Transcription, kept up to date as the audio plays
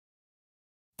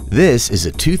This is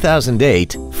a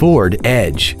 2008 Ford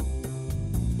Edge.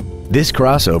 This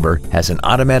crossover has an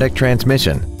automatic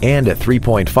transmission and a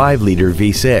 3.5-liter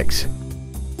V6.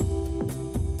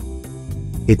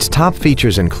 Its top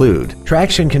features include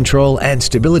traction control and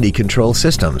stability control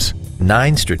systems,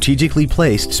 9 strategically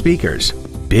placed speakers,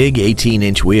 big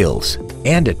 18-inch wheels,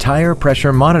 and a tire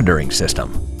pressure monitoring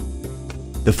system.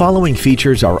 The following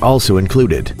features are also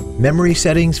included: memory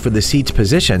settings for the seat's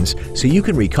positions so you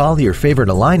can recall your favorite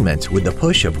alignments with the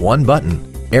push of one button,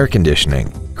 air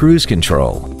conditioning, cruise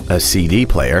control, a CD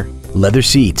player, leather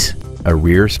seats, a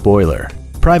rear spoiler,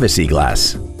 privacy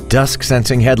glass, dusk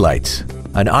sensing headlights,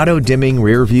 an auto-dimming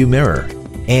rear view mirror,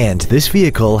 and this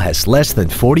vehicle has less than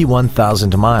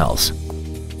 41,000 miles.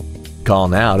 Call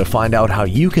now to find out how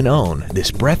you can own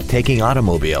this breathtaking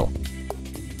automobile.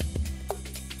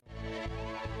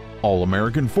 All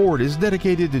American Ford is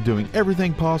dedicated to doing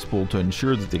everything possible to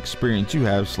ensure that the experience you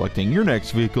have selecting your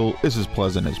next vehicle is as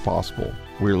pleasant as possible.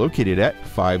 We're located at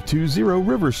 520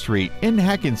 River Street in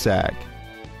Hackensack.